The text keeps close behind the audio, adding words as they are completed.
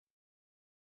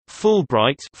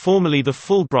Fullbright, formerly the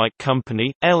Fullbright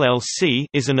Company, LLC,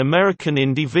 is an American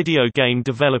indie video game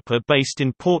developer based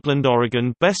in Portland,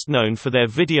 Oregon, best known for their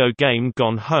video game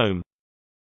Gone Home.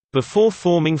 Before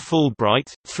forming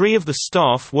Fullbright, three of the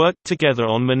staff worked together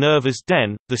on Minerva's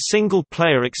Den, the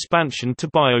single-player expansion to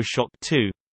BioShock 2.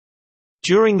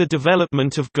 During the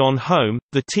development of Gone Home,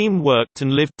 the team worked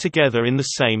and lived together in the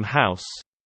same house.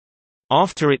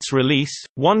 After its release,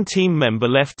 one team member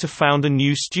left to found a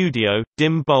new studio,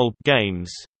 Dim Bulb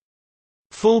Games.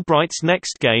 Fullbright's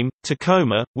next game,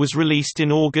 Tacoma, was released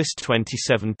in August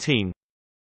 2017.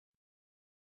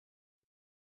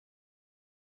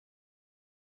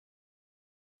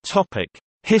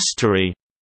 History.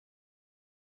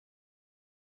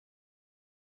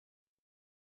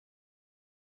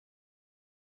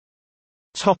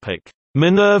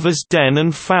 Minerva's Den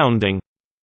and founding.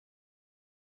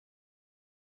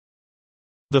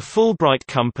 The Fullbright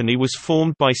Company was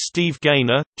formed by Steve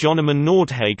Gaynor, Jonathan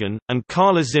Nordhagen, and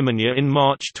Carla Zimmernier in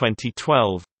March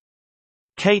 2012.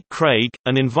 Kate Craig,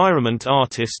 an environment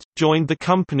artist, joined the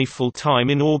company full-time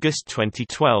in August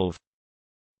 2012.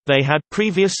 They had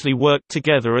previously worked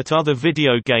together at other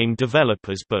video game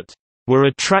developers but were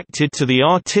attracted to the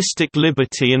artistic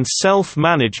liberty and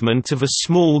self-management of a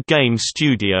small game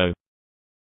studio,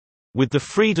 with the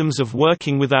freedoms of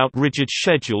working without rigid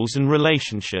schedules and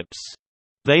relationships.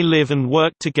 They live and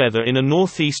work together in a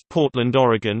northeast Portland,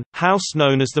 Oregon, house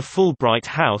known as the Fullbright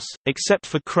House, except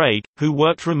for Craig, who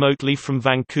worked remotely from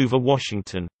Vancouver,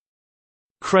 Washington.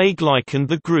 Craig likened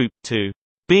the group to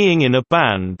being in a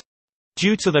band,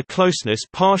 due to their closeness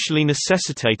partially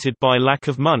necessitated by lack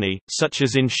of money, such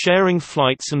as in sharing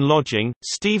flights and lodging.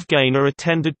 Steve Gaynor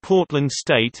attended Portland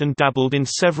State and dabbled in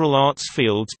several arts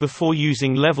fields before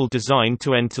using level design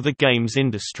to enter the games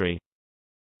industry.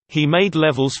 He made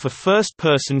levels for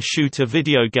first-person shooter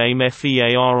video game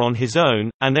FEAR on his own,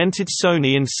 and entered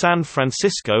Sony in San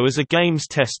Francisco as a games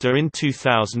tester in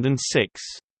 2006.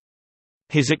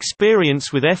 His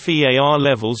experience with FEAR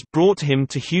levels brought him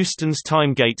to Houston's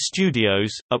Timegate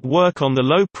Studios, at work on the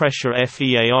low-pressure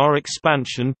FEAR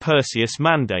expansion Perseus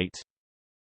Mandate.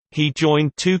 He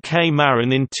joined 2K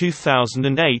Marin in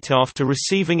 2008 after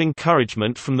receiving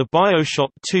encouragement from the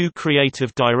BioShock 2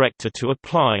 creative director to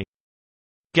apply.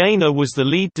 Gaynor was the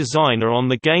lead designer on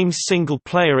the game's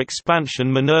single-player expansion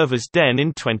Minerva's Den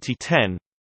in 2010.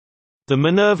 The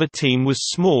Minerva team was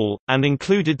small, and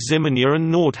included Zimmernier and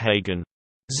Nordhagen.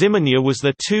 Zimmernier was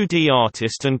their 2D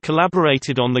artist and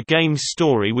collaborated on the game's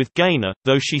story with Gaynor,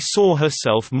 though she saw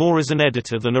herself more as an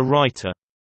editor than a writer.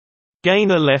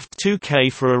 Gaynor left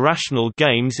 2K for Irrational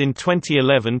Games in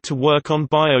 2011 to work on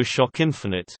BioShock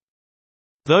Infinite.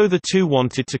 Though the two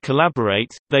wanted to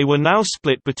collaborate, they were now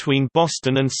split between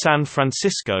Boston and San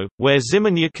Francisco, where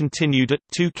Zimmernier continued at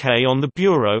 2K on the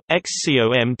Bureau,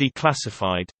 XCOM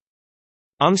Declassified.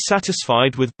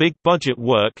 Unsatisfied with big-budget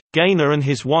work, Gaynor and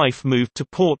his wife moved to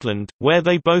Portland, where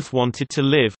they both wanted to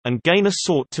live, and Gaynor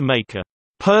sought to make a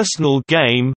personal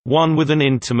game, one with an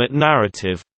intimate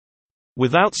narrative,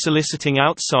 without soliciting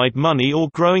outside money or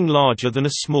growing larger than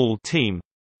a small team.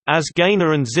 As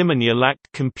Gaynor and Zimmernier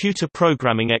lacked computer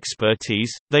programming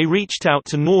expertise, they reached out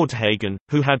to Nordhagen,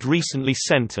 who had recently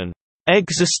sent an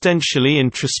existentially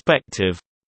introspective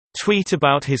tweet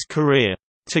about his career.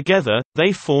 Together,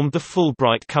 they formed the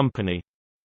Fullbright Company.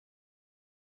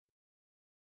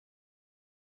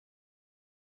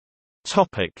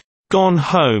 Gone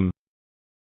Home.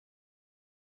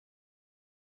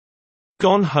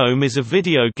 Gone Home is a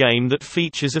video game that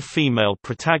features a female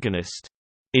protagonist.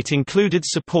 It included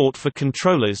support for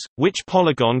controllers, which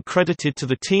Polygon credited to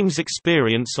the team's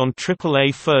experience on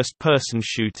AAA first-person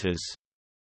shooters.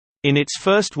 In its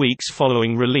first weeks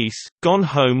following release, Gone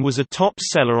Home was a top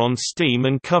seller on Steam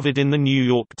and covered in the New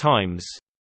York Times.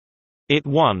 It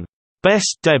won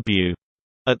Best Debut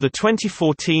at the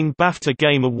 2014 BAFTA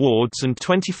Game Awards and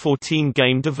 2014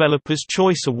 Game Developers'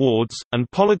 Choice Awards, and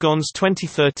Polygon's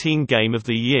 2013 Game of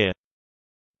the Year.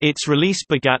 Its release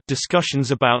begat discussions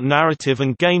about narrative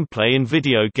and gameplay in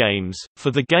video games.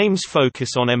 For the game's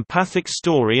focus on empathic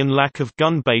story and lack of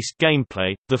gun-based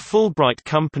gameplay, the Fullbright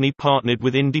Company partnered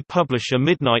with indie publisher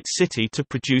Midnight City to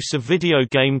produce a video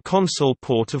game console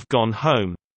port of Gone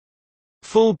Home.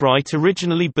 Fullbright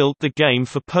originally built the game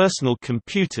for personal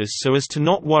computers so as to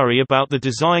not worry about the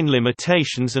design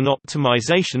limitations and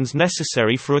optimizations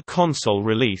necessary for a console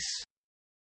release.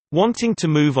 Wanting to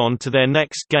move on to their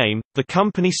next game, the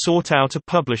company sought out a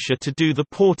publisher to do the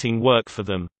porting work for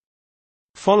them.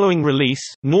 Following release,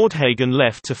 Nordhagen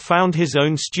left to found his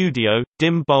own studio,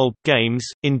 Dim Bulb Games,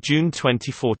 in June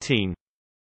 2014.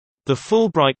 The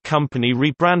Fullbright company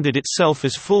rebranded itself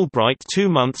as Fullbright 2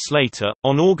 months later,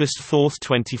 on August 4,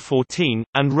 2014,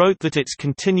 and wrote that its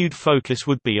continued focus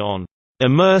would be on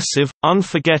immersive,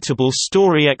 unforgettable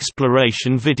story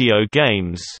exploration video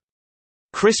games.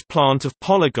 Chris Plant of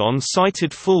Polygon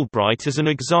cited Fullbright as an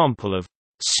example of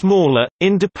smaller,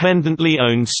 independently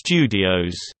owned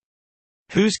studios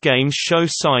whose games show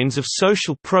signs of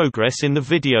social progress in the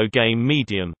video game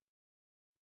medium.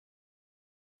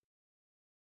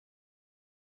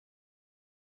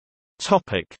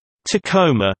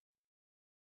 Tacoma.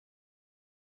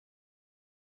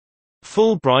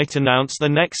 Fullbright announced their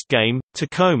next game,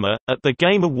 Tacoma, at the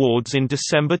Game Awards in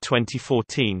December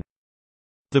 2014.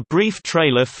 The brief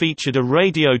trailer featured a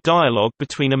radio dialogue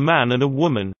between a man and a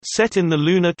woman, set in the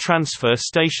Lunar Transfer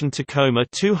Station Tacoma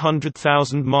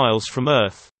 200,000 miles from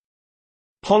Earth.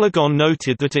 Polygon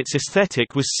noted that its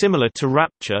aesthetic was similar to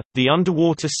Rapture, the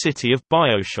underwater city of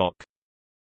BioShock.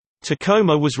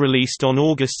 Tacoma was released on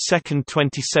August 2,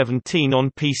 2017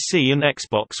 on PC and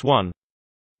Xbox One.